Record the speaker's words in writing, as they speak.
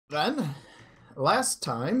then, last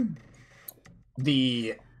time,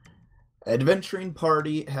 the adventuring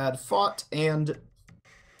party had fought and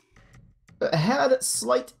had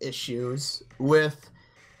slight issues with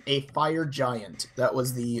a fire giant that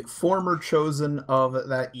was the former chosen of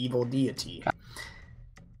that evil deity.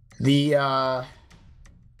 The,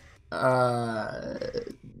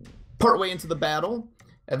 partway into the battle,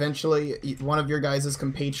 eventually, one of your guys'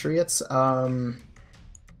 compatriots,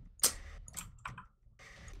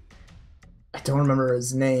 I don't remember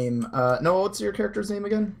his name. Noah, what's your character's name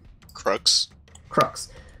again? Crux. Crux.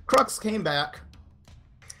 Crux came back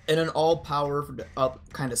in an all-powered up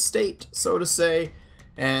kind of state, so to say,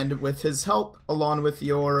 and with his help, along with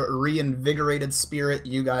your reinvigorated spirit,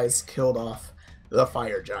 you guys killed off the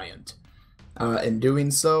fire giant. In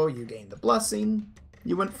doing so, you gained the blessing,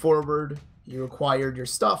 you went forward, you acquired your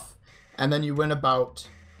stuff, and then you went about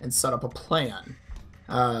and set up a plan.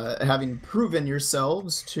 Having proven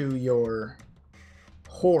yourselves to your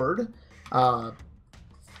horde,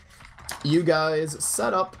 you guys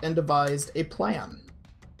set up and devised a plan.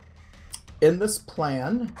 In this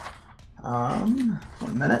plan, 1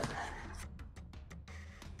 minute.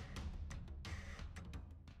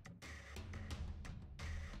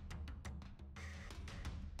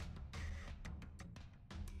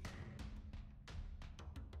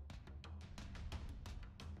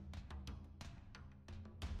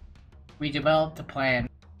 We developed a plan.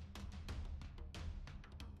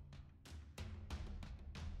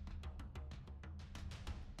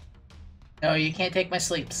 No, you can't take my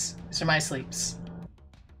sleeps. These are my sleeps.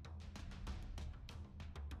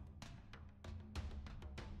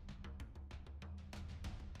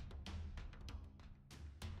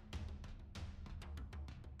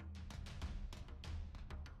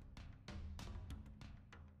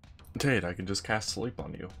 Jade, I can just cast sleep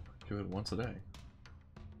on you. Do it once a day.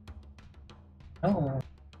 Oh.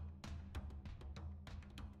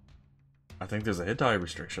 I think there's a hit die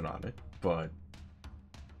restriction on it, but...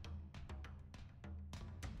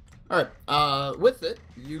 Alright, with it,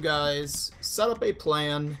 you guys set up a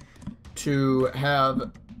plan to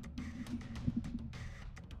have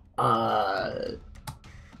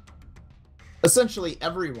essentially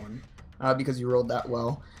everyone, because you rolled that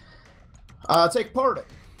well, take part in it.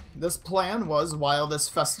 This plan was, while this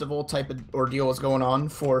festival type of ordeal was going on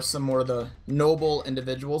for some more of the noble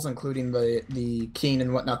individuals, including the king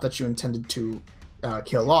and whatnot that you intended to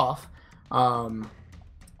kill off, or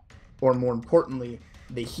more importantly,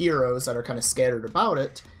 the heroes that are kind of scattered about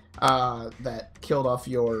it, that killed off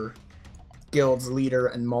your guild's leader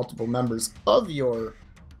and multiple members of your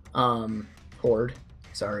horde,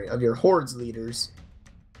 of your horde's leaders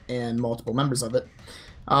and multiple members of it.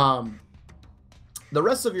 The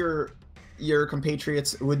rest of your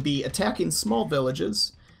compatriots would be attacking small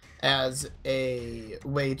villages as a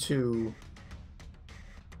way to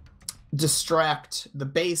distract the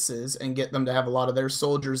bases and get them to have a lot of their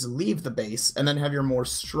soldiers leave the base, and then have your more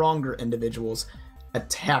stronger individuals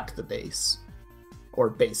attack the base, or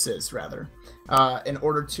bases rather, in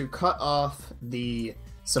order to cut off the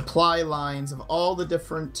supply lines of all the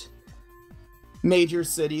different major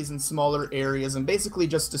cities and smaller areas, and basically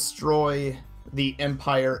just destroy the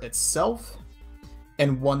Empire itself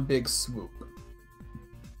in one big swoop.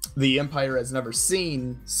 The Empire has never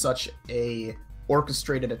seen such a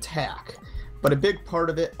orchestrated attack, but a big part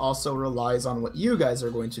of it also relies on what you guys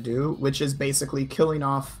are going to do, which is basically killing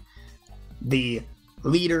off the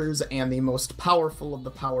leaders and the most powerful of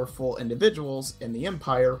the powerful individuals in the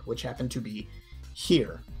Empire, which happen to be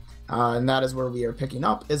here. And that is where we are picking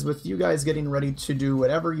up, is with you guys getting ready to do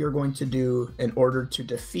whatever you're going to do in order to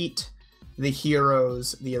defeat the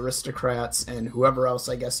heroes, the aristocrats, and whoever else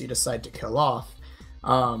I guess you decide to kill off.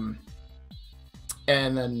 And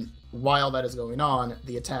then while that is going on,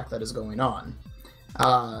 the attack that is going on.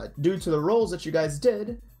 Due to the rolls that you guys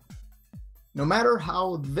did, no matter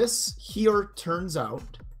how this here turns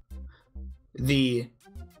out, the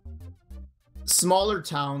smaller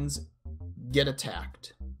towns get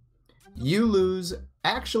attacked. You lose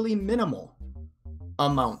actually minimal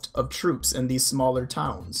amount of troops in these smaller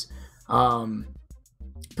towns.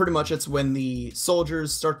 Pretty much it's when the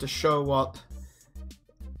soldiers start to show up,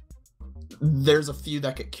 there's a few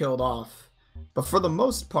that get killed off, but for the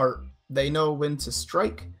most part, they know when to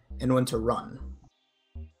strike and when to run.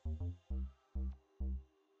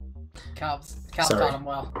 Cal's taught him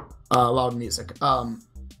well. Loud music.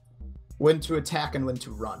 When to attack and when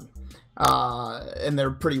to run. And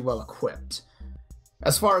they're pretty well equipped.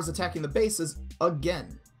 As far as attacking the bases,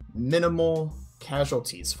 again, minimal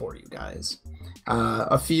casualties for you guys.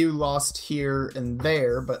 A few lost here and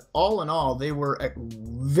there, but all in all, they were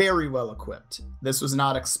very well equipped. This was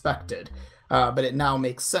not expected, but it now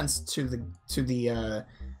makes sense to the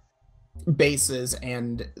bases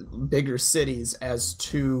and bigger cities as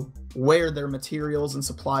to where their materials and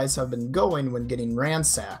supplies have been going when getting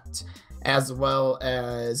ransacked, as well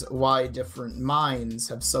as why different mines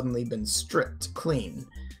have suddenly been stripped clean.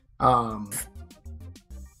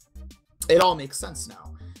 It all makes sense now.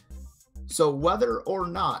 So whether or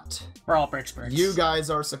not we're all experts, you guys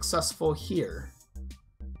are successful here,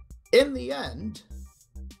 in the end,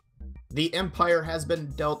 the Empire has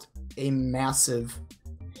been dealt a massive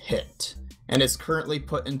hit and is currently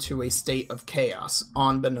put into a state of chaos,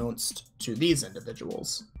 unbeknownst to these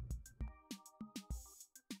individuals.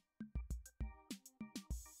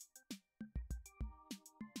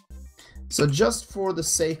 So just for the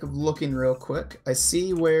sake of looking real quick, I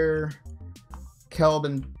see where Kelb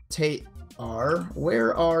and Tate are.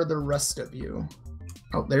 Where are the rest of you?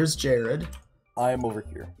 Oh, there's Jared. I am over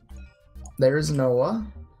here. There's Noah.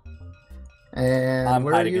 And I'm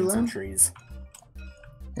where are hiding you, in Lamb? some trees.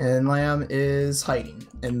 And Lamb is hiding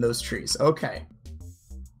in those trees. Okay.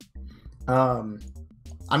 I'm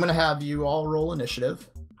gonna have you all roll initiative,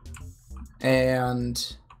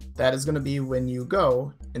 and that is gonna be when you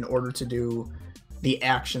go in order to do the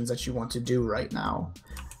actions that you want to do right now.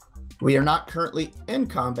 We are not currently in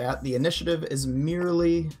combat. The initiative is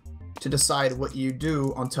merely to decide what you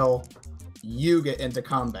do until you get into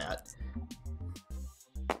combat.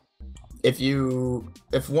 If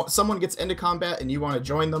someone gets into combat and you want to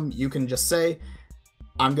join them, you can just say,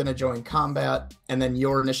 I'm going to join combat, and then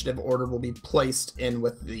your initiative order will be placed in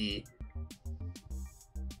with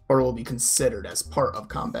or will be considered as part of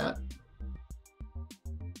combat.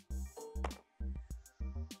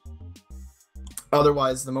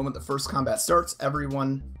 Otherwise, the moment the first combat starts,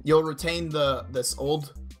 you'll retain the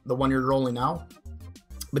one you're rolling now,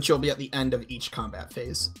 but you'll be at the end of each combat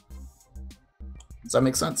phase. Does that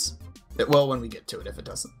make sense? It will when we get to it, if it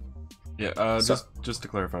doesn't. Yeah, just to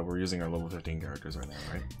clarify, we're using our level 15 characters right now,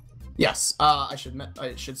 right? Yes, I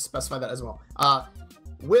should specify that as well.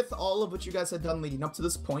 With all of what you guys had done leading up to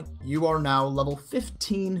this point, you are now level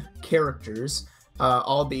 15 characters,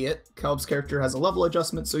 albeit Kelb's character has a level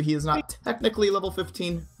adjustment, so he is not technically level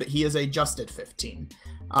 15, but he is adjusted 15.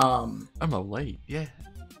 I'm a late, yeah.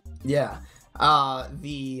 Yeah.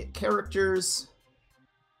 The characters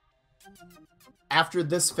after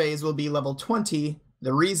this phase will be level 20,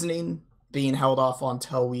 the reasoning being held off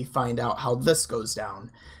until we find out how this goes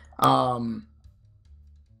down.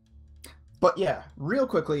 But yeah, real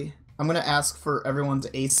quickly, I'm going to ask for everyone's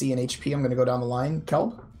AC and HP. I'm going to go down the line.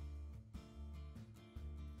 Kelb?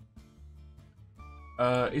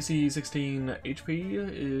 AC 16, HP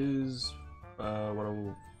is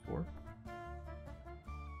 104.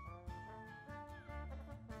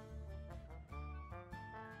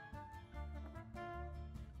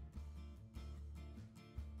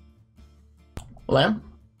 Lamb?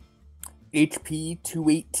 HP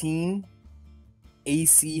 218,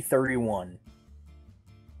 AC 31.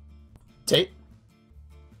 Tate?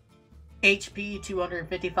 HP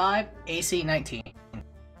 255, AC 19.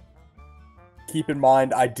 Keep in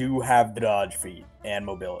mind, I do have the dodge feat and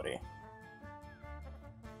mobility.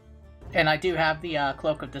 And I do have the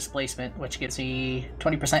Cloak of Displacement, which gives me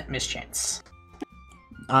 20% mischance.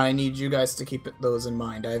 I need you guys to keep those in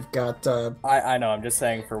mind. I've got I know, I'm just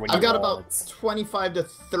saying for when you I've got roll, about 25 to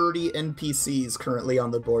 30 NPCs currently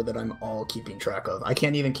on the board that I'm all keeping track of. I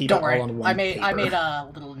can't even keep Don't it worry. all on one paper. I made a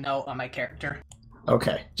little note on my character.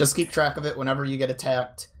 Okay, just keep track of it whenever you get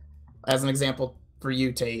attacked. As an example for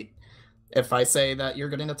you, Tate, if I say that you're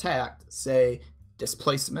getting attacked, say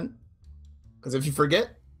displacement, because if you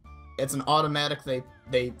forget, it's an automatic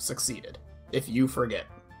they succeeded. If you forget.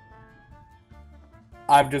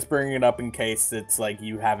 I'm just bringing it up in case it's like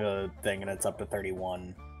you have a thing and it's up to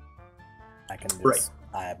 31. I can just, Right.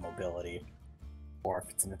 I have mobility. Or if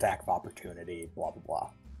it's an attack of opportunity, blah, blah, blah.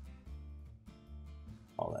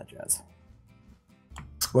 All that jazz.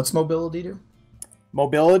 What's mobility do?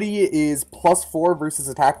 Mobility is +4 versus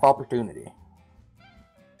attack of opportunity.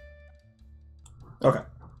 Okay.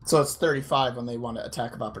 So it's 35 when they want to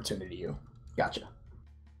attack of opportunity you. Gotcha.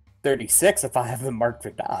 36 if I have them marked for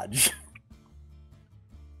dodge.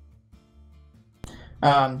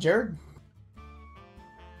 Jared?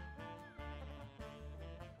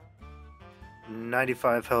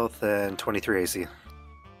 95 health and 23 AC.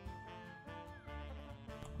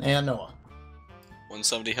 And Noah?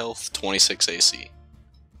 170 health, 26 AC.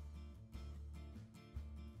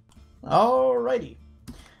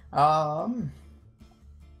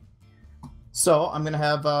 So I'm gonna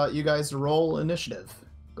have you guys roll initiative.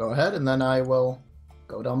 Go ahead, and then I will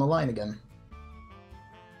go down the line again.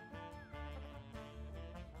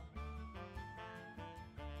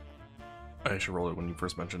 I should roll it when you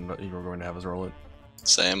first mentioned that you were going to have us roll it.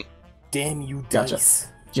 Same. Damn you, Gotcha. dice.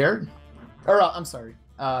 Jared? Or, I'm sorry.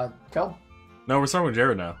 Kel? No, we're starting with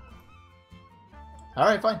Jared now.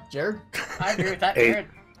 Alright, fine. Jared? I agree with that, 8. Jared.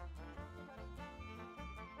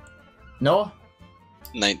 Noah?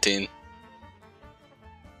 19.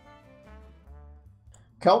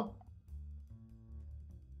 Kel?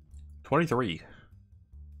 23.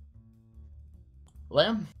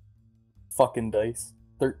 Lamb? Fucking dice.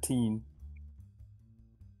 13.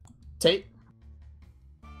 Tate?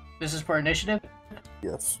 This is for initiative?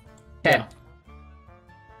 Yes. Okay. Yeah.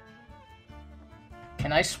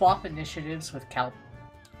 Can I swap initiatives with Cal?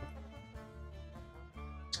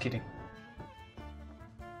 Just kidding.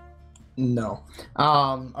 No.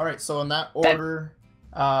 Alright, so in that order,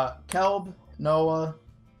 Kelb, Noah,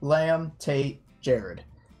 Lamb, Tate, Jared.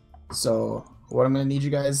 So what I'm going to need you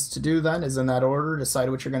guys to do then is in that order, decide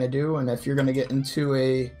what you're going to do, and if you're going to get into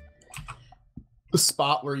a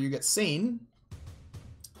spot where you get seen,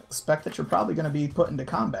 expect that you're probably going to be put into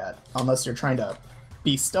combat, unless you're trying to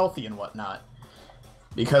be stealthy and whatnot.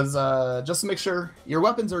 Because, just to make sure, your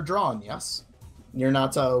weapons are drawn, yes? You're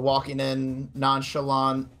not walking in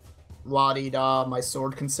nonchalant, la-di-da, my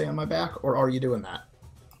sword can stay on my back, or are you doing that?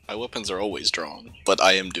 My weapons are always drawn, but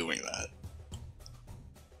I am doing that.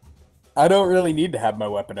 I don't really need to have my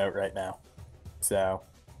weapon out right now. So,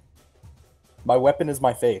 my weapon is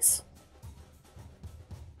my face.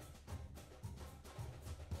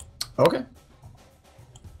 Okay.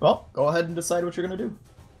 Well, go ahead and decide what you're gonna do.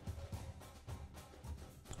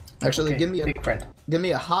 Actually, Okay, big friend. give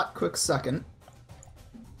me a hot, quick second,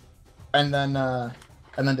 and then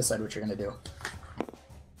decide what you're gonna do.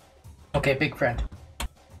 Okay, big friend.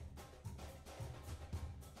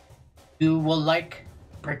 You will like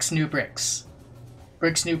bricks, new bricks.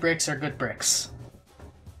 Bricks, new bricks are good bricks.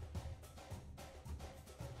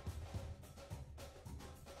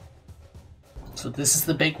 So this is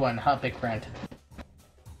the big one, huh, big friend?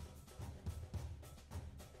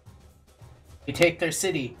 We take their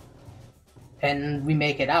city, and we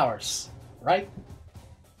make it ours, right?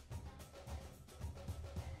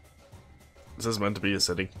 Is this meant to be a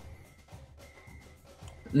city?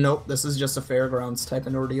 Nope, this is just a fairgrounds type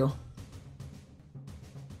of ordeal.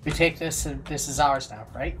 We take this, and this is ours now,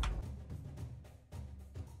 right?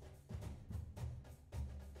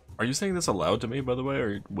 Are you saying this aloud to me, by the way, or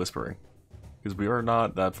are you whispering? Because we are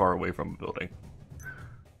not that far away from the building.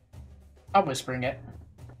 I'm whispering it.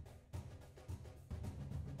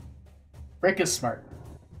 Rick is smart.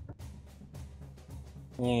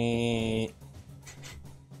 This,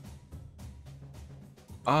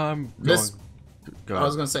 Go I ahead.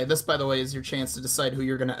 was gonna say, this, by the way, is your chance to decide who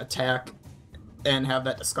you're gonna attack and have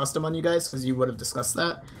that discussed among you guys, because you would have discussed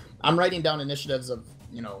that. I'm writing down initiatives of,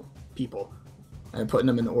 people, and putting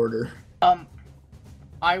them in order.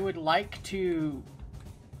 I would like to...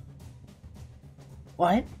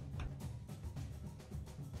 What?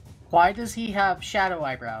 Why does he have shadow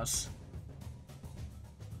eyebrows?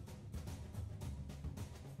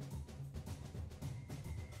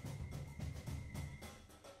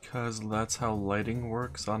 Because that's how lighting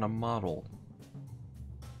works on a model.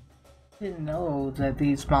 I didn't know that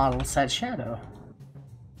these models had shadow.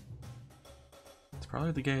 It's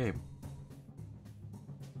probably the game.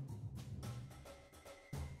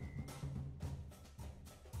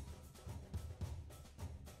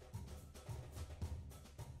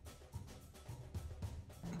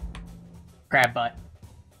 Crab butt.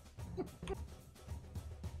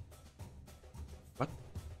 What?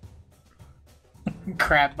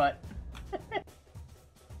 Crab butt.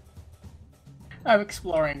 I'm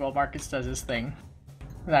exploring while Marcus does his thing.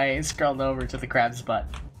 And I scrolled over to the crab's butt.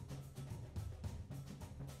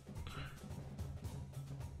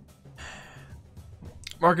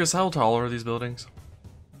 Marcus, how tall are these buildings?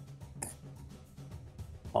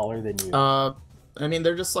 Taller than you. I mean,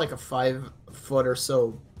 they're just like a 5 foot or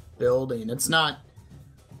so building. It's not,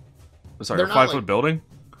 Sorry, They're a not 5 foot like- building?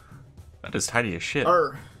 That is tiny as shit.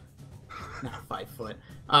 or, not 5 foot,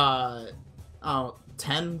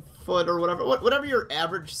 10 foot or whatever. Whatever your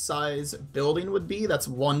average size building would be, that's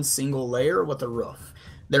one single layer with a roof.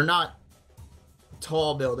 They're not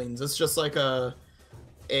tall buildings. It's just like a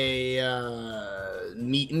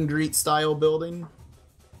meet and greet style building.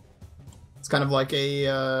 It's kind of like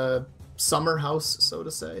a summer house, so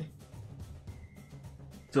to say.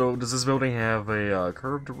 So, does this building have a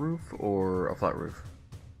curved roof or a flat roof?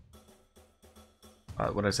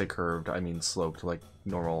 When I say curved, I mean sloped, like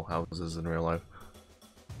normal houses in real life.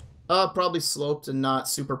 Probably sloped and not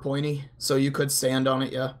super pointy, so you could stand on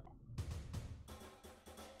it, yeah.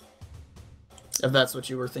 If that's what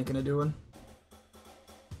you were thinking of doing.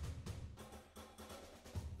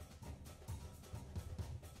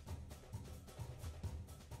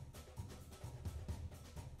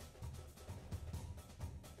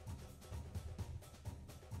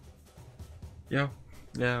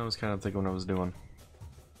 Yeah, I was kind of thinking what I was doing.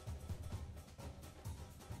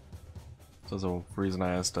 So that's the reason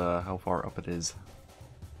I asked how far up it is.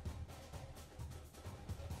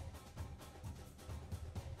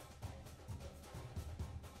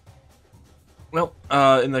 Well,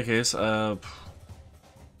 in that case, 40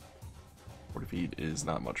 feet is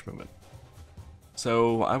not much movement.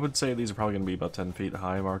 So I would say these are probably going to be about 10 feet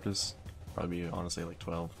high, Marcus. Probably be, honestly, like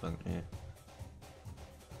 12, then eh.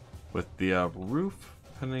 With the roof,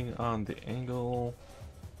 depending on the angle,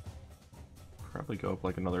 probably go up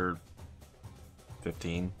like another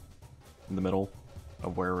 15 in the middle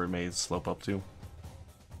of where it may slope up to.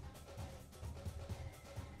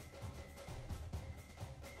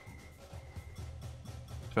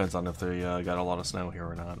 Depends on if they got a lot of snow here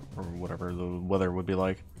or not, or whatever the weather would be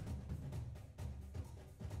like.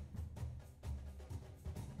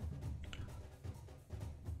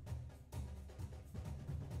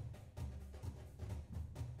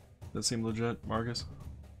 Does that seem legit, Marcus?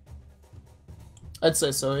 I'd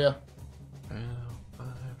say so, yeah. 5,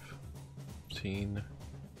 15,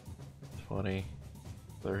 20,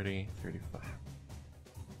 30, 35.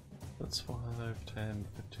 That's 5, 10,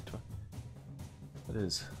 15, 20. That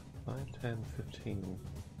is 5, 10, 15.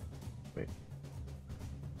 Wait.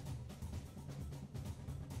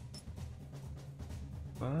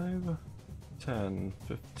 5, 10,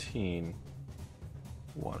 15,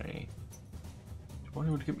 20.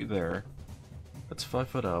 20 would get me there. That's 5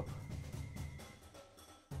 foot up.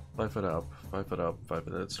 5 foot up, 5 foot up, 5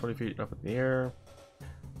 foot. That's 20 feet up in the air.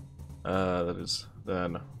 That is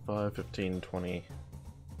then 5, 15, 20,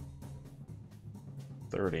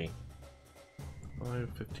 30. 5,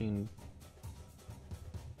 15,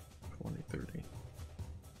 20, 30.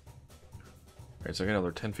 Alright, so I got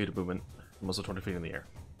another 10 feet of movement, almost 20 feet in the air.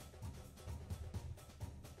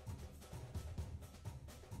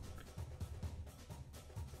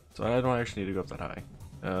 So I don't actually need to go up that high.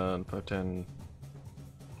 5, 10...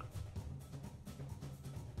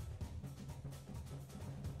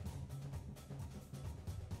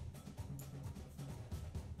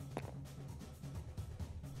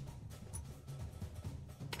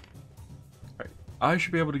 I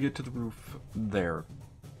should be able to get to the roof there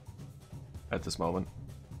at this moment.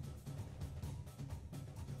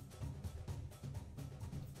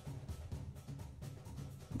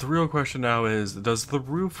 The real question now is, does the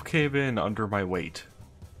roof cave in under my weight?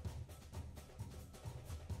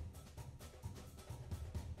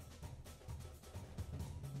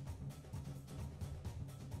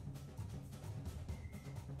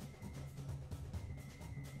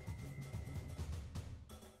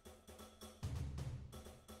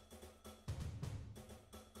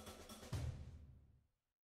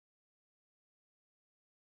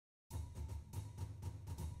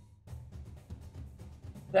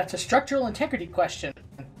 That's a structural integrity question.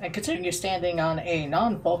 And considering you're standing on a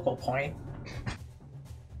non-focal point,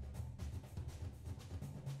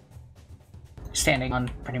 standing on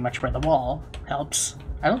pretty much where the wall helps,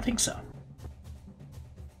 I don't think so.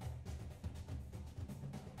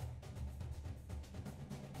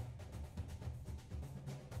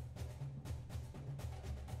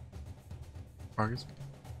 Marcus?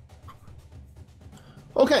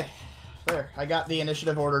 Okay, there. I got the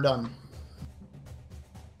initiative order done.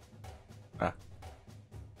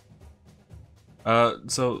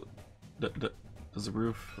 So, does the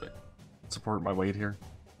roof support my weight here?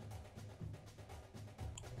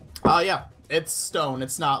 Yeah, it's stone.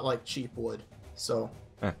 It's not like cheap wood, so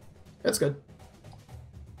that's good.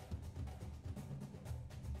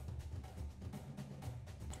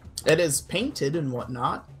 It is painted and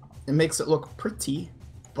whatnot. It makes it look pretty,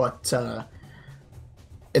 but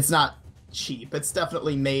it's not cheap. It's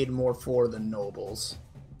definitely made more for the nobles.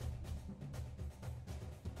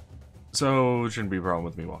 So, it shouldn't be a problem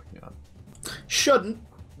with me walking on. Shouldn't,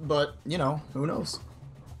 but, you know, who knows?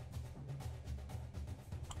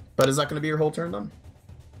 But is that going to be your whole turn, then?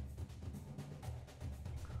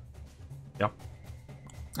 Yeah.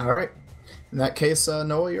 Alright. In that case,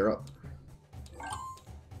 Noah, you're up.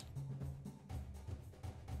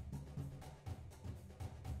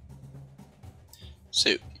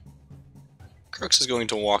 So, Crux is going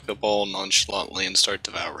to walk up all nonchalantly and start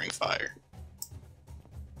devouring fire.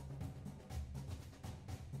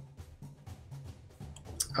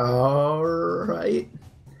 Alright.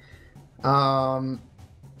 Are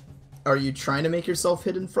you trying to make yourself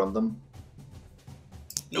hidden from them?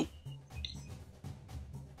 Nope.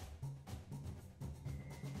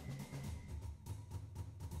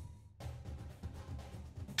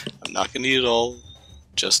 I'm not gonna need it all,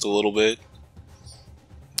 just a little bit.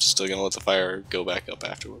 Still gonna let the fire go back up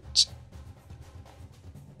afterwards.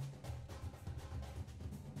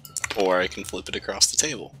 Or I can flip it across the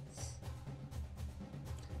table.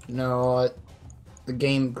 No, the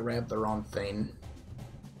game grabbed the wrong thing.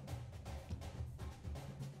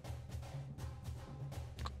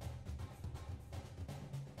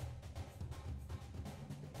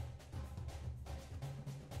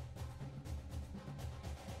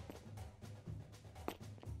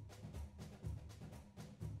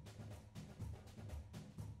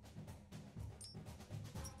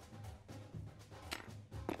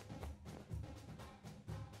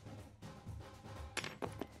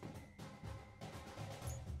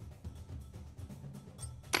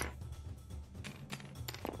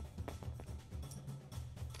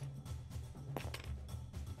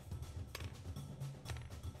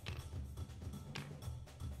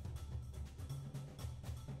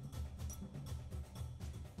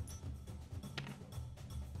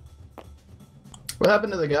 What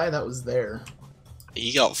happened to the guy that was there?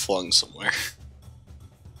 He got flung somewhere.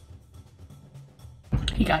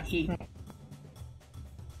 He got eaten.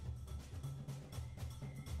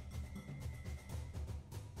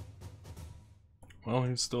 Well,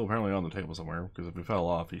 he's still apparently on the table somewhere, because if he fell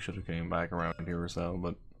off, he should have came back around here or so,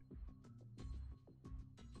 but...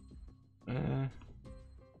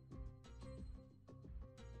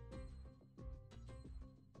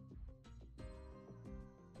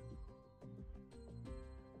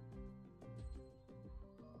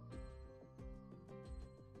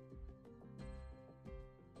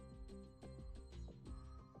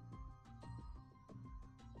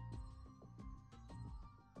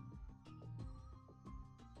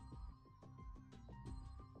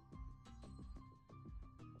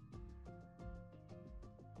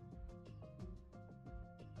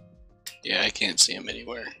 Yeah, I can't see him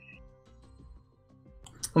anywhere.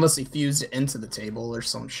 Unless he fused it into the table or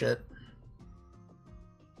some shit.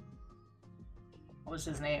 What was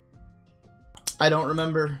his name? I don't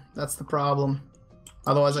remember. That's the problem.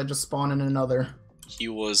 Otherwise, I just spawn in another. He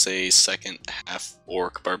was a second half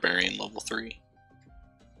orc barbarian level 3.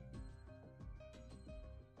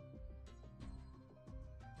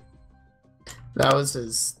 That was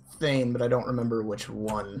his thing, but I don't remember which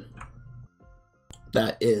one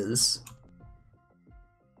that is.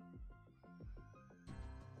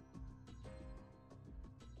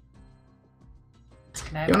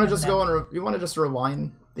 You want to just go and you want to just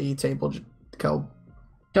rewind the table, Kel?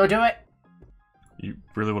 Don't do it. You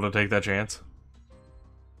really want to take that chance?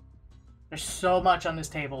 There's so much on this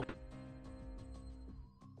table.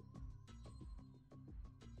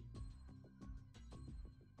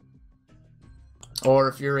 Or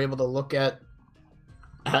if you're able to look at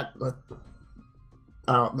the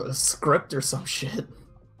script or some shit.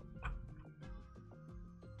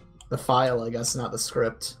 The file, I guess, not the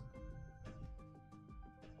script.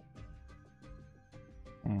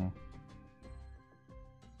 Hmm.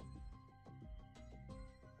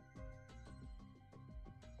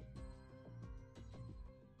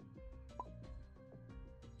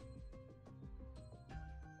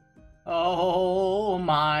 Oh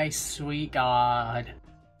my sweet God.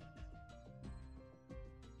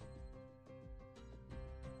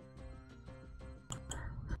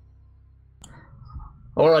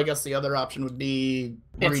 Or I guess the other option would be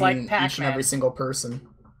It's reading like each and Pac-Man. every single person.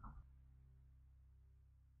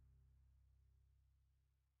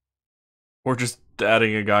 Or just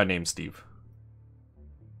adding a guy named Steve.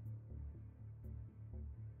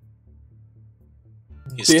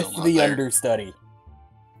 He's Biff still not the there. understudy.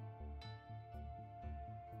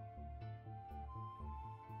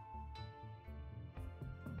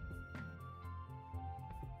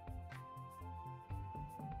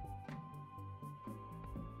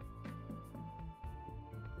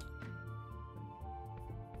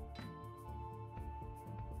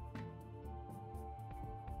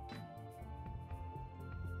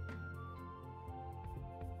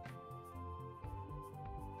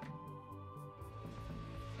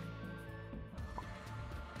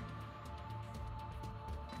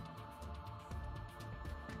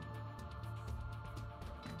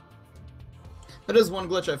 That is one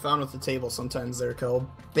glitch I found with the table sometimes there,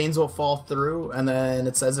 Kel. Things will fall through, and then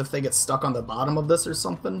it's as if they get stuck on the bottom of this or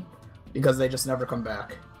something, because they just never come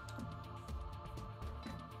back.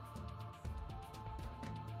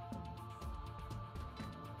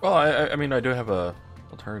 Well, I mean, I do have a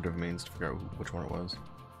alternative means to figure out which one it was.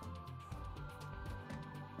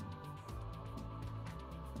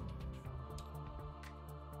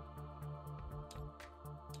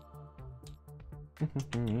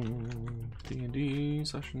 D&D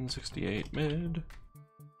session 68 mid.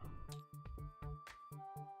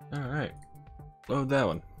 Alright. Load that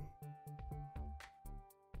one.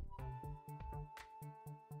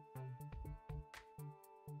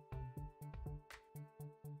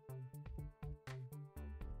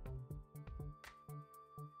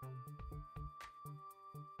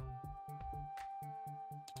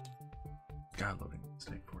 God, loading this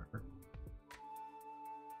take forever.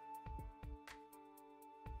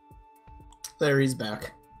 There, he's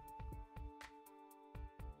back.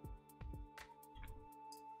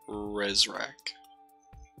 Resrack.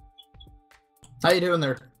 How you doing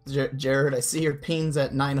there, Jared? I see your ping's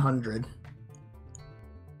at 900.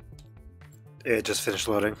 It just finished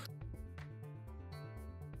loading.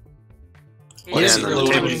 Why is it Yeah,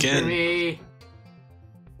 loading the again?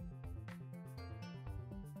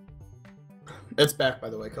 It's back, by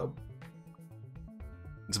the way, Cobb.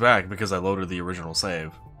 It's back because I loaded the original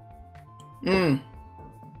save.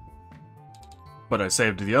 But I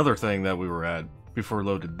saved the other thing that we were at before we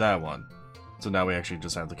loaded that one. So now we actually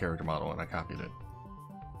just have the character model and I copied it.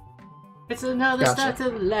 It's another Gotcha. step to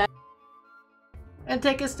the left. And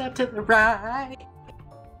take a step to the right.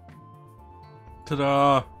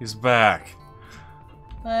 Ta-da! He's back.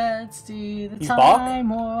 Let's do the He's time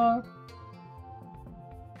warp.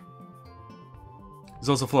 He's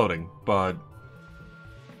also floating, but...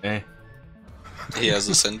 eh. He has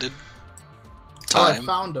ascended. Oh, I Time.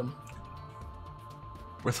 found him.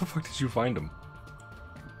 Where the fuck did you find him?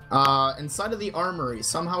 Inside of the armory.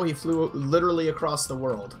 Somehow he flew literally across the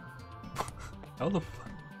world. How the fuck?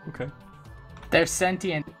 Okay. They're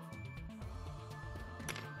sentient.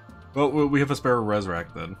 Well, we have a spare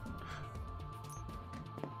Resrack then.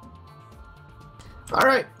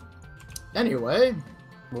 Alright. Anyway,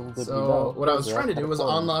 so what I was trying to do was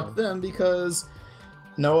unlock them because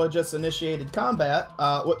Noah just initiated combat.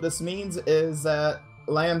 What this means is that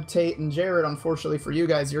Lamb, Tate, and Jared, unfortunately for you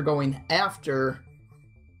guys, you're going after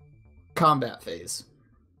combat phase.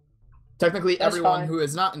 Technically, That's everyone fine. who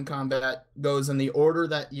is not in combat goes in the order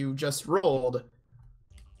that you just rolled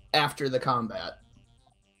after the combat.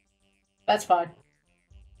 That's fine.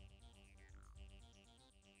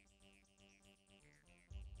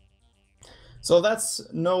 So that's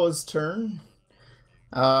Noah's turn.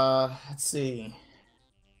 Let's see.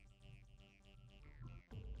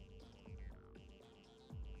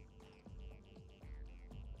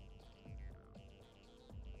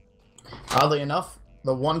 Oddly enough,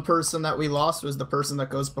 the one person that we lost was the person that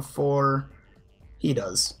goes before he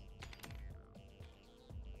does.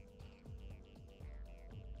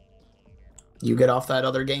 You get off that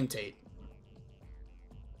other game, Tate.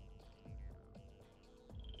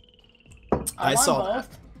 I I'm on saw that.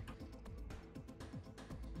 both.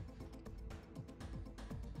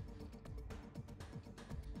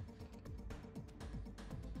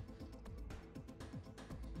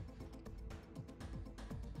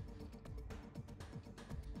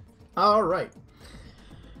 All right.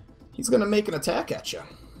 He's going to make an attack at you.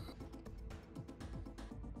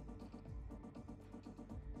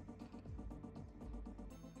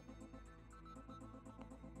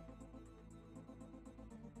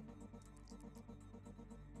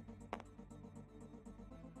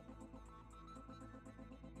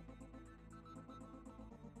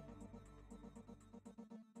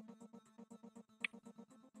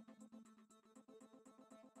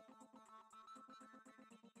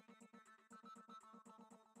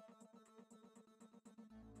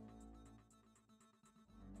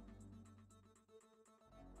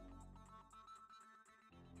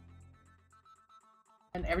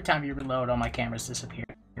 And every time you reload, all my cameras disappear.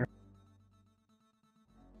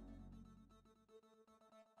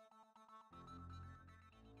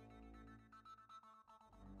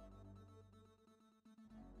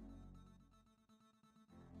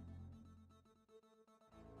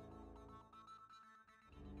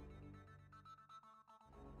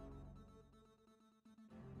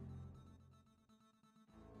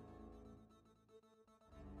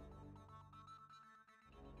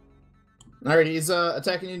 Alright, he's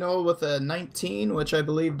attacking you, Noah, with a 19, which I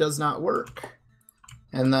believe does not work.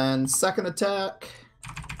 And then second attack.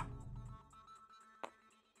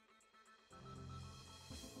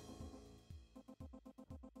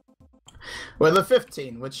 With a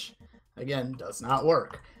 15, which, again, does not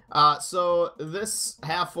work. So this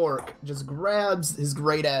half-orc just grabs his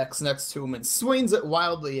great axe next to him and swings it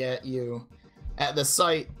wildly at you at the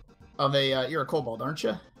sight of a... you're a kobold, aren't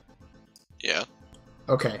you? Yeah.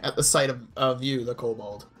 Okay, at the sight of you, the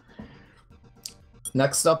kobold.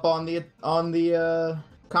 Next up on the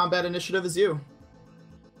combat initiative is you.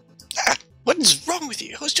 Ah, what is wrong with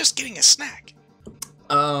you? I was just getting a snack.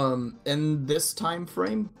 In this time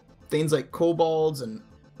frame, things like kobolds and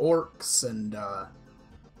orcs and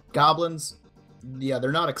goblins, yeah,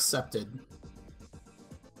 they're not accepted.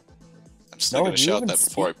 I'm still gonna shout that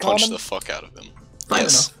before I punch the fuck out of him. Fine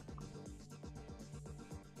Yes. enough.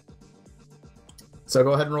 So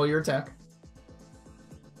go ahead and roll your attack.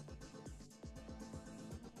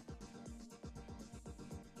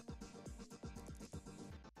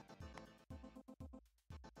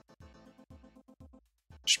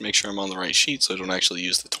 Just make sure I'm on the right sheet so I don't actually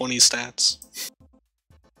use the 20 stats.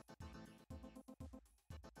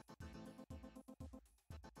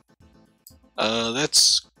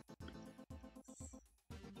 That's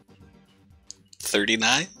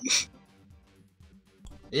 39?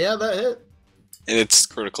 Yeah, that hit. And it's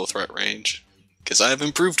critical threat range. Because I have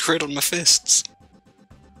improved crit on my fists.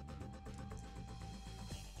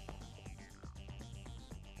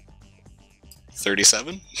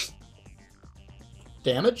 $37?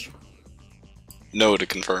 Damage? No to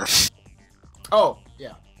confirm. Oh,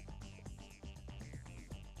 yeah.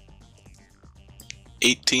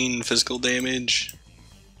 18 physical damage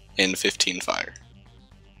and 15 fire.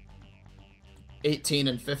 18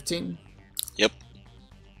 and 15? Yep.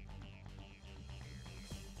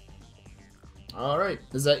 Alright,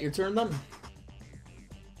 is that your turn then?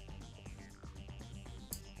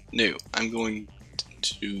 No, I'm going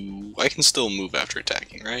to... I can still move after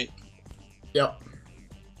attacking, right? Yep.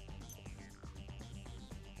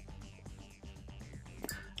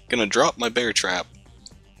 Gonna drop my bear trap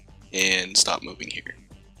and stop moving here.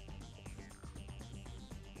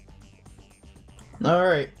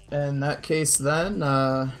 Alright, in that case then,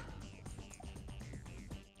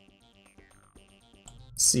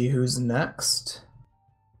 see who's next.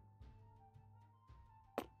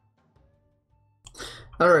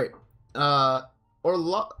 Alright,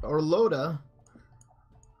 Orloda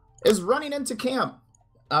is running into camp,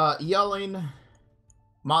 yelling,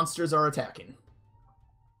 "Monsters are attacking."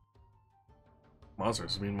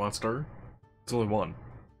 Monsters? You mean monster? It's only one.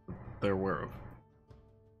 They're aware of.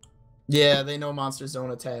 Yeah, they know monsters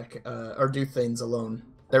don't attack, or do things alone.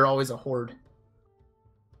 They're always a horde.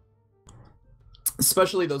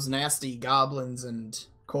 Especially those nasty goblins and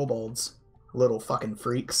kobolds. Little fucking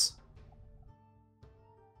freaks.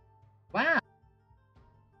 Wow.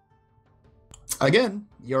 Again,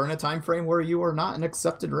 you're in a time frame where you are not an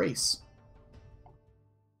accepted race.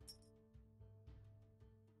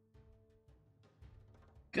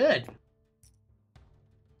 Good.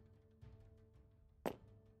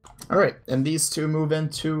 Alright, and these two move in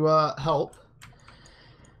to help.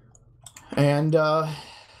 And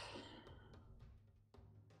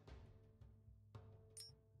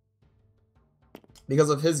because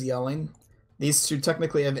of his yelling, these two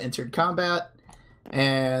technically have entered combat,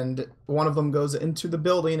 and one of them goes into the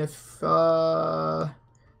building if I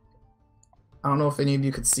don't know if any of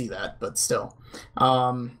you could see that, but still.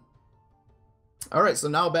 Alright, so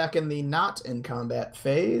now back in the not in combat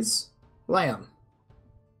phase, Lamb.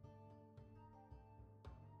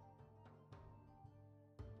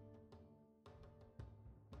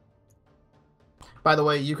 By the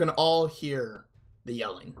way, you can all hear the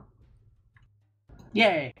yelling.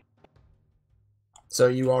 Yay. So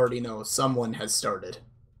you already know someone has started.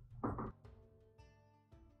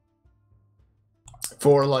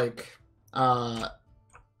 For like,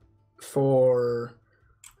 for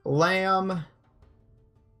Lamb,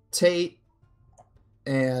 Tate,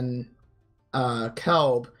 and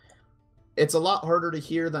Kelb, it's a lot harder to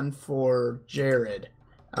hear than for Jared.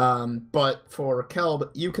 But for Kelb,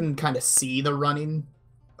 you can kind of see the running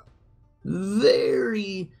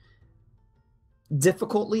very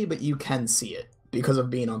difficultly, but you can see it because of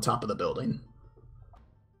being on top of the building.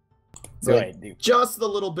 So Like, just the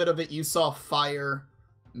little bit of it, you saw fire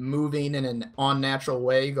moving in an unnatural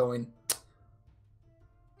way, going,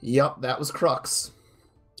 "Yup, that was Crux."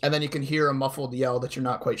 And then you can hear a muffled yell that you're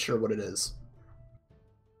not quite sure what it is.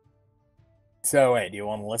 So wait, do you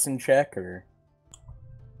want to listen check or?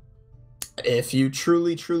 If you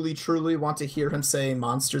truly, truly, truly want to hear him say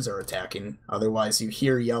monsters are attacking, otherwise you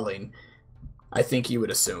hear yelling, I think you would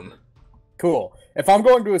assume. Cool. If I'm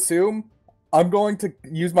going to assume, I'm going to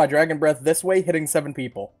use my Dragon Breath this way, hitting 7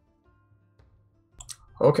 people.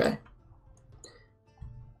 Okay.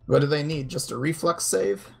 What do they need? Just a reflex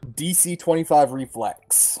save? DC 25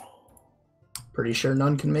 reflex. Pretty sure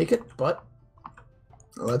none can make it, but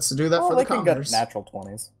let's do that for the They can get commoners. natural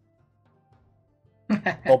 20s.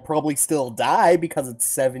 They'll probably still die because it's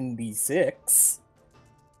 76.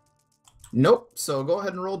 Nope, so go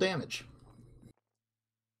ahead and roll damage.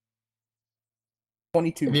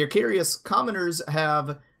 22. If you're curious, commoners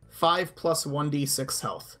have 5 plus 1d6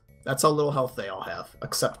 health. That's how little health they all have,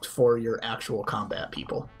 except for your actual combat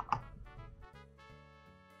people.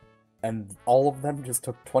 And all of them just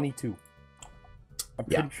took 22. I'm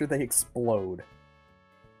Yeah. pretty sure they explode.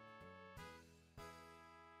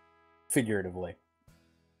 Figuratively.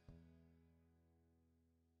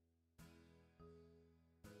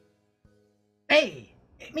 Hey,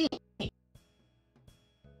 me.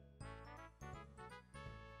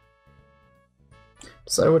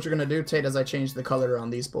 So what you're gonna do, Tate, as I change the color on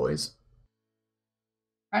these boys.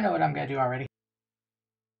 I know what I'm gonna do already.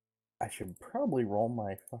 I should probably roll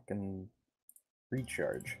my fucking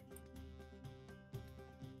recharge.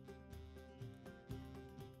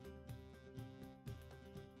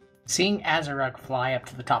 Seeing Azarug fly up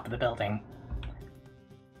to the top of the building,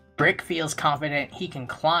 Brick feels confident he can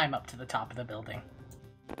climb up to the top of the building.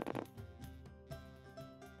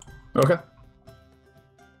 Okay.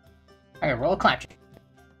 Okay, roll a climb check.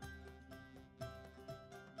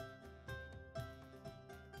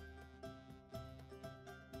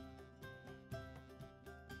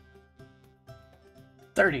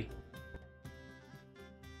 $30.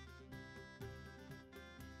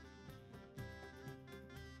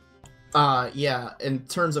 Yeah, in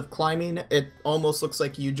terms of climbing, it almost looks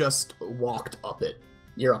like you just walked up it.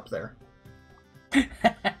 You're up there.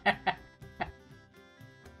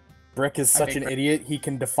 Brick is I such think an idiot, he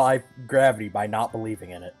can defy gravity by not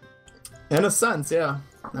believing in it. In a sense, yeah.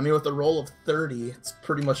 I mean, with a roll of 30, it's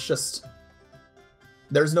pretty much just...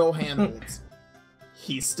 There's no handholds.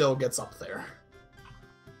 He still gets up there.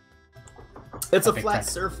 It's a Big flat time.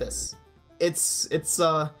 surface. It's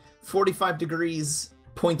 45 degrees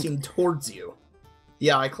pointing towards you.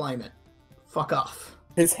 Yeah, I climb it. Fuck off.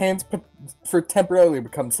 His hands for temporarily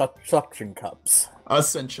become suction cups.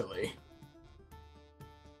 Essentially.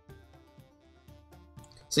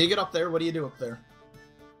 So you get up there, what do you do up there?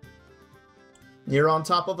 You're on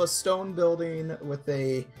top of a stone building with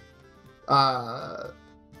a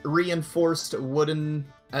reinforced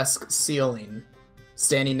wooden-esque ceiling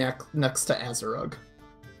standing next to Azarug.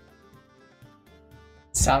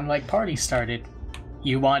 Sound like party started.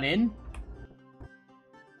 You want in?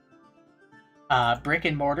 Brick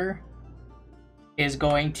and Mortar is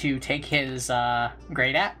going to take his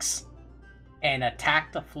great axe and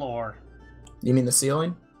attack the floor. You mean the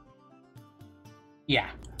ceiling? Yeah.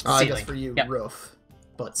 I guess ceiling. for you, Yep. roof.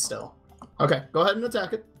 But still. Okay, go ahead and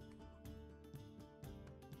attack it.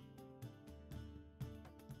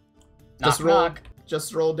 Knock, knock.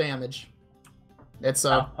 Just roll damage. It's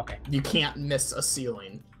Oh, okay. you can't miss a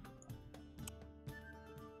ceiling.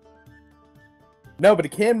 No, but he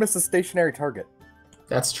can miss a stationary target.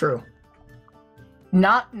 That's true.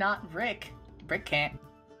 Not Brick. Brick can't.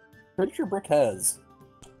 Pretty sure Brick has.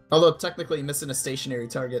 Although technically missing a stationary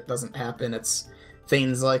target doesn't happen. It's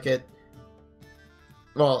things like it.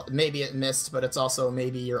 Well, maybe it missed, but it's also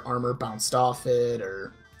maybe your armor bounced off it,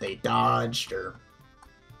 or they dodged, or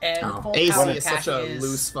And oh, full AC power is attack such a is,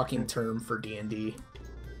 loose fucking term for D&D.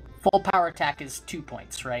 Full power attack is 2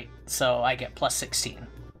 points, right? So I get plus 16.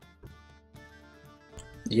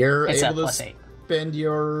 You're It's a able to plus 8. spend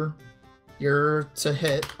your to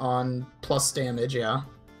hit on plus damage, yeah.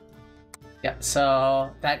 Yep. So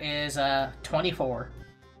that is 24.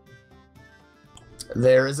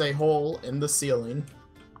 There is a hole in the ceiling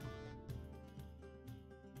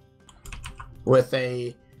with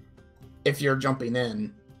a, if you're jumping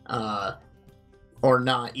in, or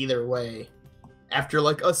not, either way, after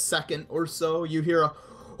like a second or so, you hear a,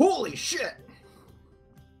 holy shit!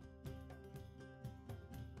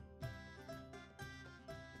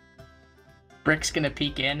 Brick's gonna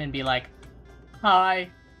peek in and be like, "Hi.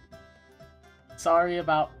 Sorry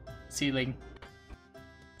about ceiling."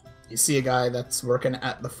 You see a guy that's working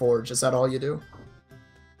at the forge. Is that all you do?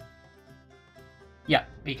 Yep,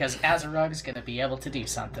 because Azarug's gonna be able to do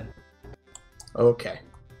something. Okay.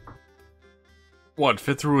 What,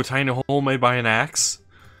 fit through a tiny hole made by an axe?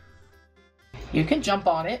 You can jump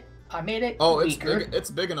on it. I made it Oh, weaker. it's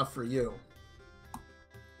big enough for you.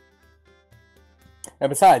 And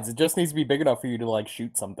besides, it just needs to be big enough for you to, like,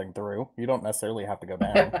 shoot something through. You don't necessarily have to go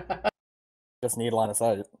down. Just need line of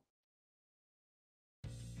sight.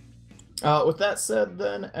 With that said,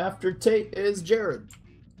 then, after Tate is Jared.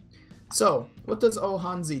 So, what does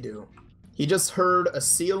Ohanzi do? He just heard a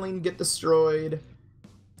ceiling get destroyed,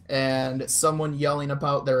 and someone yelling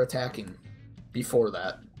about they're attacking before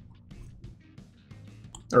that.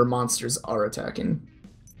 Or monsters are attacking.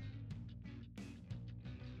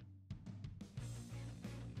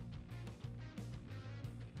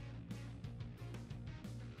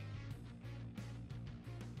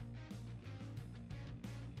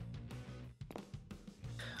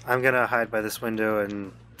 I'm gonna hide by this window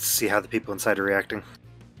and see how the people inside are reacting.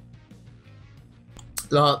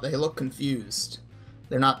 They look confused.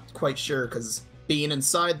 They're not quite sure, because being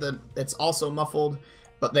inside, it's also muffled,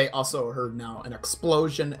 but they also heard now an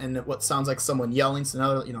explosion and what sounds like someone yelling. So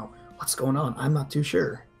now, you know, what's going on? I'm not too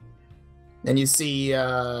sure. And you see,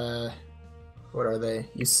 what are they?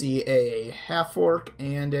 You see a half-orc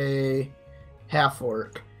and a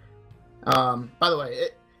half-orc. By the way,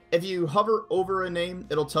 if you hover over a name,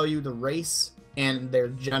 it'll tell you the race and their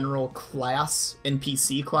general class,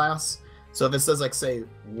 NPC class. So if it says, like, say,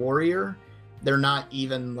 warrior, they're not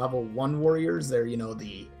even level 1 warriors. They're, you know,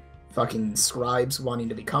 the fucking scribes wanting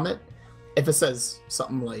to become it. If it says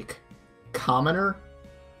something like commoner,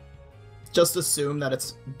 just assume that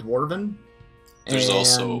it's dwarven. There's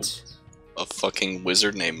also a fucking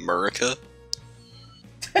wizard named Murica.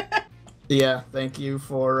 Yeah, thank you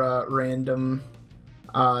for random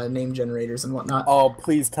name generators and whatnot. Oh,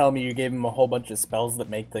 please tell me you gave him a whole bunch of spells that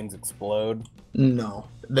make things explode. No,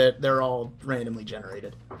 they're all randomly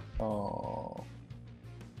generated. Oh.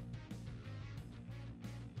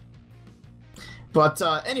 But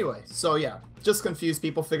anyway, so yeah, just confused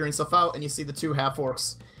people figuring stuff out, and you see the two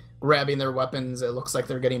half-orcs grabbing their weapons. It looks like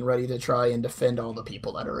they're getting ready to try and defend all the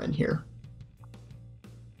people that are in here.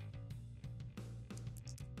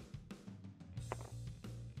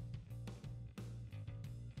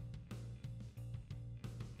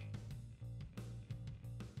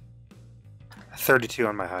 $32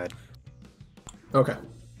 on my hide. Okay.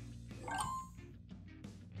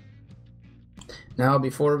 Now,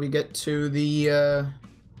 before we get to the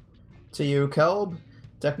to you, Kelb,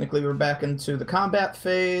 technically we're back into the combat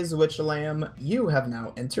phase, which, Lamb, you have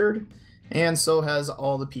now entered, and so has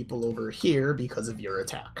all the people over here because of your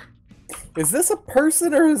attack. Is this a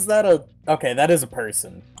person or is that a... Okay, that is a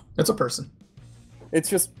person. It's a person. It's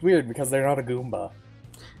just weird because they're not a Goomba.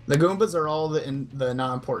 The Goombas are all the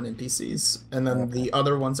non-important NPCs, and then the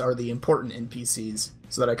other ones are the important NPCs,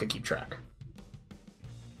 so that I could keep track.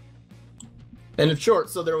 And in short,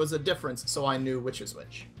 so there was a difference, so I knew which is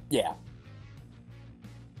which. Yeah.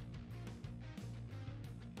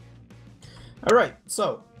 Alright,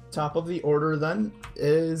 so, top of the order then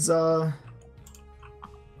is,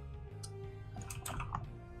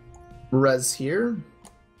 Rez here,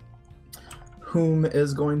 whom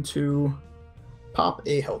is going to pop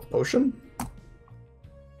a health potion.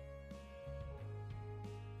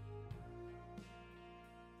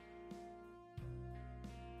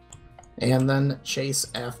 And then chase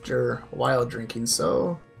after while drinking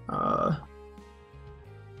so.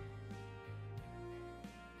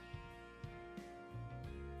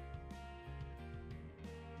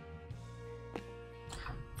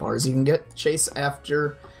 Far as you can get, chase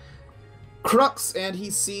after Crux, and he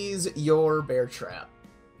sees your bear trap.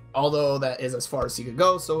 Although that is as far as he could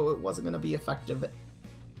go, so it wasn't going to be effective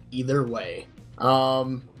either way.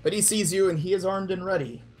 But he sees you, and he is armed and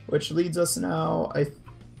ready, which leads us now, I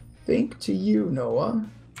think, to you, Noah.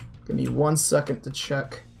 Give me 1 second to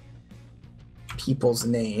check people's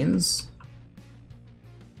names.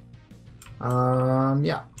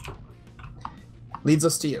 Yeah. Leads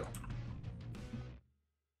us to you.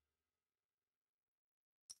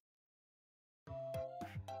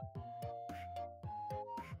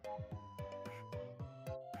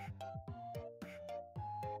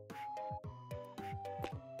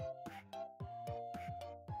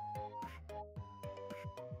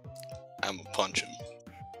 I'm gonna punch him.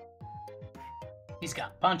 He's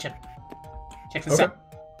got punch him. Check this out.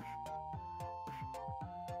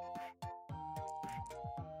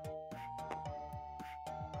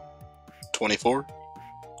 24.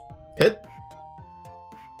 Hit.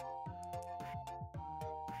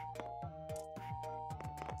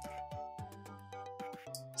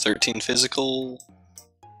 $13 physical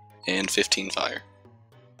and 15 fire.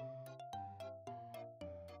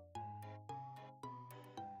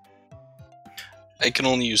 I can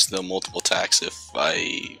only use the multiple attacks if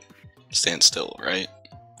I stand still, right?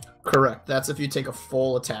 Correct. That's if you take a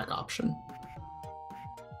full attack option.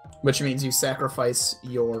 Which means you sacrifice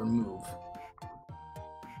your move.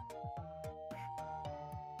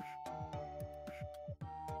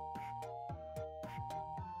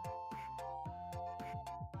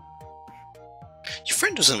 Your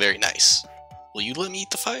friend wasn't very nice. Will you let me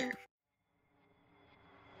eat the fire?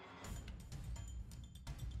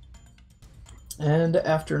 And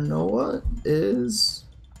after Noah is,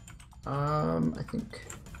 I think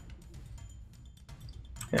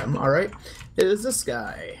him. All right, it is this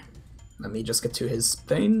guy. Let me just get to his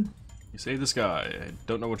thing. You say this guy. I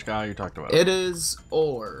don't know which guy you're talking about. It is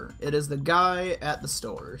Or. It is the guy at the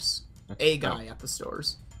stores. A guy at the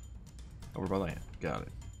stores. Over by land. Got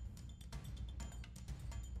it.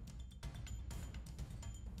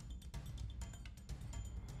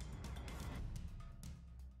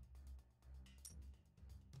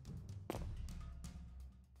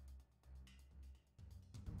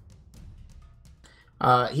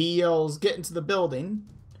 He yells, "Get into the building,"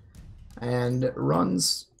 and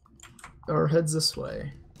runs or heads this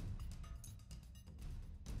way.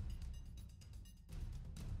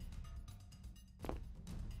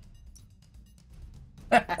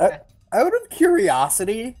 Out of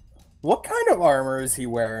curiosity, what kind of armor is he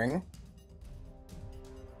wearing?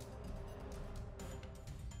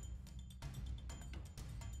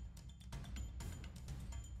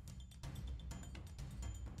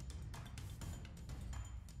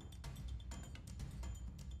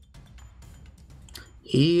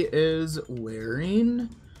 He is wearing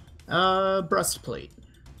a breastplate.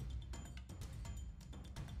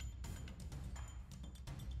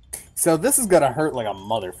 So this is gonna hurt like a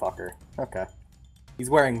motherfucker. Okay. He's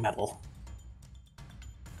wearing metal.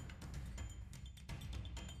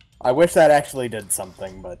 I wish that actually did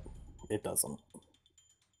something, but it doesn't.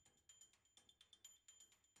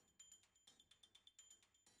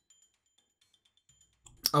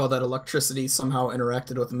 Oh, that electricity somehow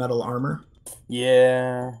interacted with metal armor?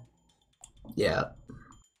 Yeah. Yeah.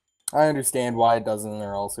 I understand why it doesn't,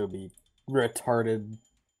 or also be retarded,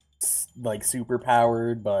 like super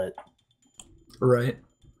powered, but Right.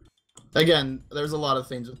 Again, there's a lot of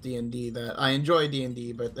things with D&D that I enjoy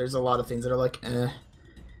D&D, but there's a lot of things that are like, eh.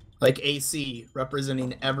 Like AC,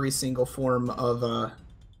 representing every single form of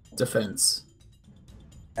defense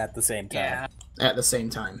at the same time. Yeah. at the same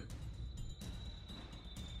time.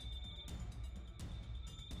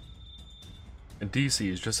 And DC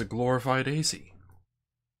is just a glorified AC.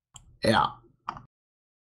 Yeah.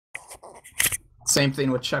 Same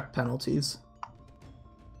thing with check penalties.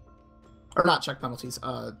 Or not check penalties,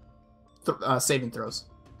 saving throws.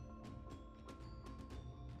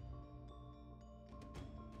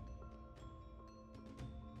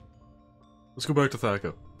 Let's go back to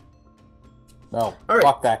Thaco. No, All right.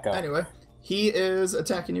 fuck that guy. Anyway, he is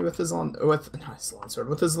attacking you with his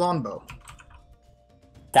with his longbow.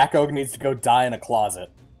 That guy needs to go die in a closet.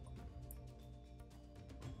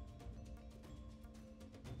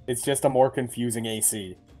 It's just a more confusing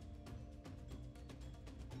AC.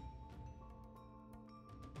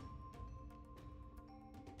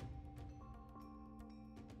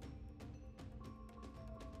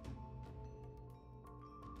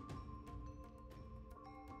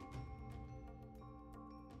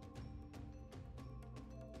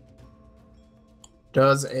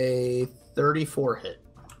 Does a 34 hit?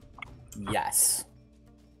 Yes.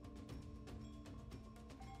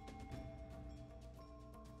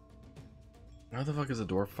 How the fuck is a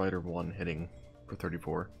Dwarf Fighter 1 hitting for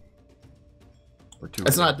 34? Or 2?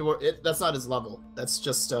 That's not that's not his level. That's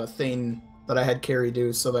just a thing that I had Carrie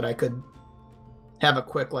do so that I could have a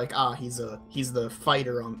quick like, he's the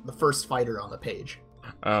fighter on the first fighter on the page.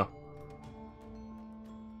 Oh.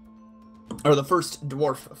 Or the first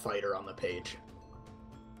dwarf fighter on the page.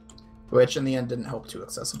 Which in the end didn't help too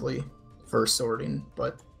excessively for sorting,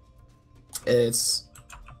 but it's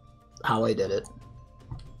how I did it.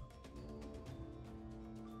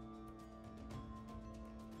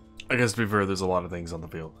 I guess to be fair, there's a lot of things on the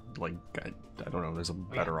field. Like, I don't know, there's a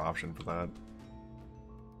better option for that.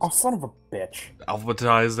 Oh, son of a bitch.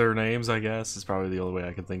 Alphabetize their names, I guess, is probably the only way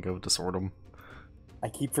I can think of to sort them. I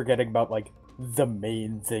keep forgetting about, like, the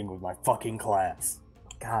main thing with my fucking class.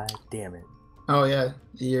 God damn it. Oh yeah,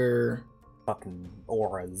 your Fucking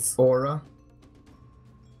auras. aura.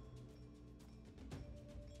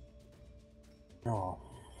 Oh.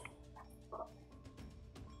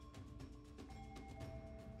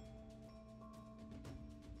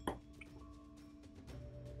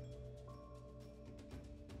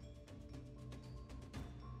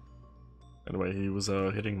 Anyway, he was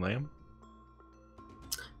hitting Lamb.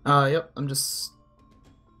 Yep, I'm just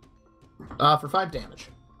for 5 damage.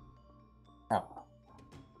 Oh.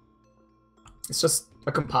 It's just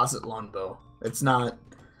a composite longbow. It's not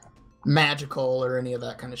magical or any of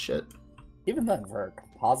that kind of shit. Even then, for a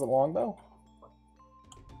composite longbow?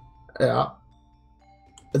 Yeah.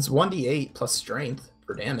 It's 1d8 plus strength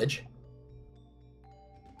for damage.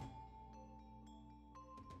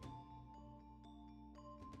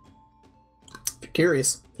 If you're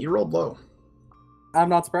curious, he rolled low. I'm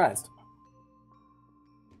not surprised.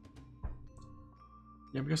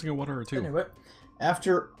 Yeah, I'm guessing a 1 or a 2. Anyway,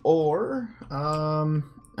 after or,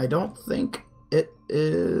 I don't think it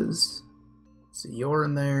is. So you're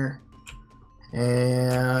in there,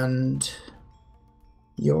 and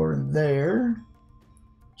you're in there.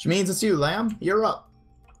 Which means it's you, Lamb. You're up.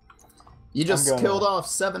 You just killed off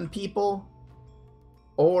 7 people,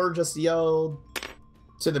 or just yelled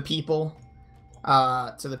to the people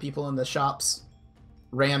in the shops,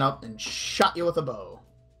 ran up and shot you with a bow.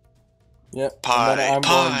 Yep.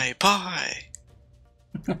 Pie.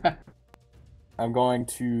 I'm going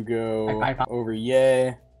to go Bye, bye. over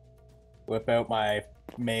Ye, whip out my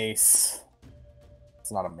mace.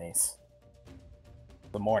 It's not a mace.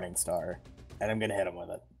 The Morning Star. And I'm going to hit him with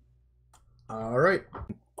it. Alright.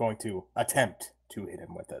 Going to attempt to hit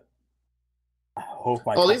him with it. I hope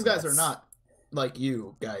my These guys toughness- are not like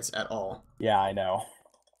you guys at all. Yeah, I know.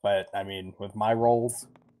 But, I mean, with my rolls...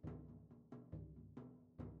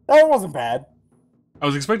 That wasn't bad. I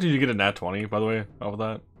was expecting you to get a nat 20, by the way, off of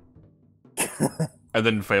that. And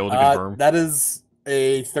then fail to confirm. That is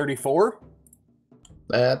a 34.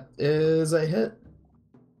 That is a hit.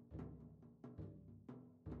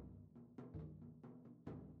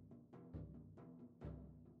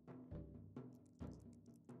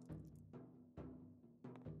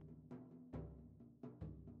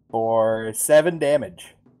 For 7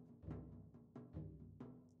 damage.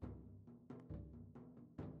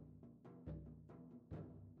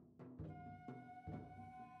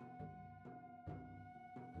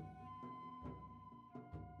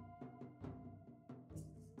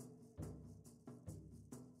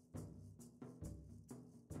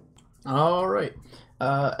 Alright.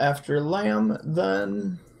 After Lamb,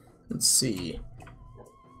 then... Let's see.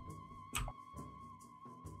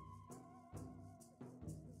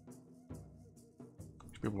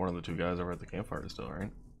 Should be one of the two guys over at the campfire still,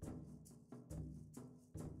 right?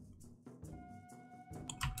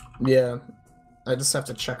 Yeah. I just have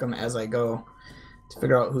to check them as I go to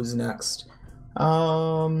figure out who's next.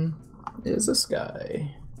 Is this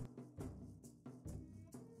guy?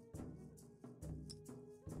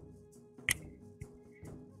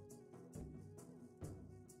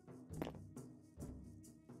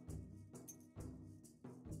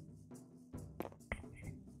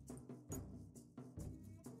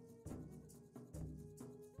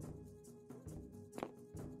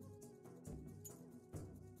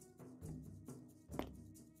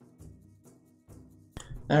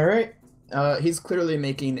 Alright. He's clearly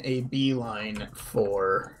making a beeline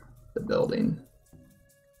for the building.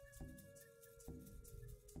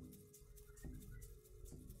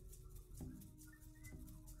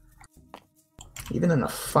 Even in a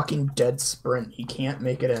fucking dead sprint, he can't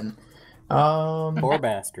make it in. Poor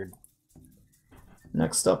bastard.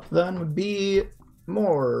 Next up then would be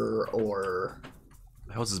more or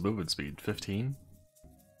How's his movement speed? 15?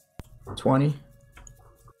 20.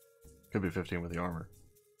 Could be 15 with the armor.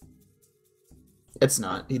 It's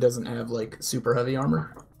not. He doesn't have, like, super heavy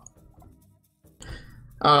armor.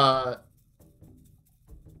 Yeah.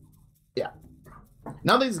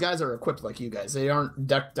 Now these guys are equipped like you guys. They aren't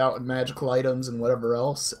decked out in magical items and whatever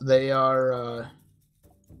else. They are,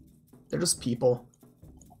 they're just people.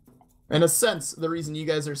 In a sense, the reason you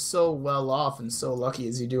guys are so well off and so lucky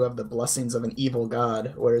is you do have the blessings of an evil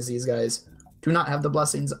god, whereas these guys do not have the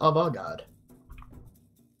blessings of a god.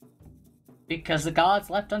 Because the gods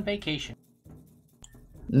left on vacation.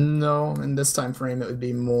 No, in this time frame it would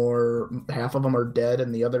be more half of them are dead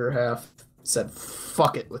and the other half said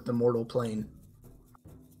fuck it with the mortal plane.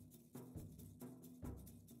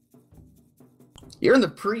 You're in the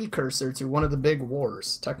precursor to one of the big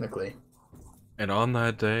wars, technically. And on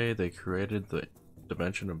that day, they created the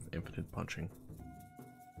dimension of infinite punching.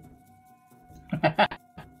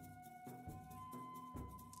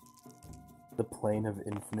 The plane of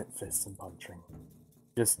infinite fists and punching.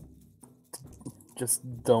 Just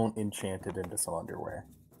don't enchant it into some underwear.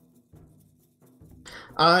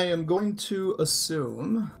 I am going to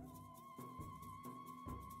assume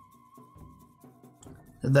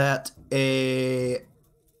that a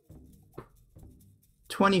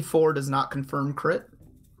 24 does not confirm crit.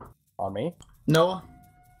 On me? Noah?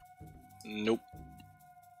 Nope.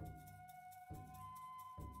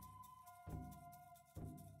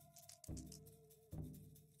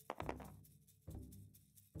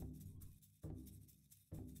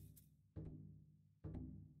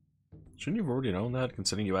 Shouldn't you have already known that,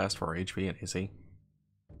 considering you asked for HP and AC?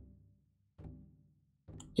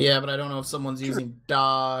 Yeah, but I don't know if someone's using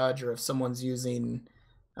dodge or if someone's using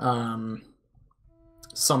some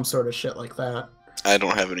sort of shit like that. I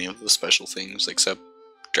don't have any of the special things except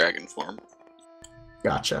dragon form.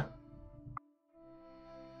 Gotcha.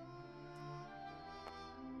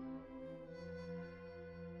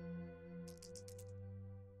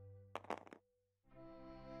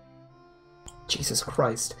 Jesus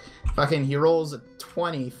Christ. Fucking, he rolls a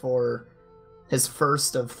 20 for his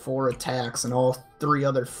first of 4 attacks, and all 3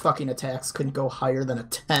 other fucking attacks couldn't go higher than a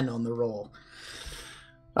 10 on the roll.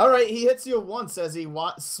 Alright, he hits you once as he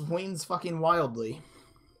swings fucking wildly.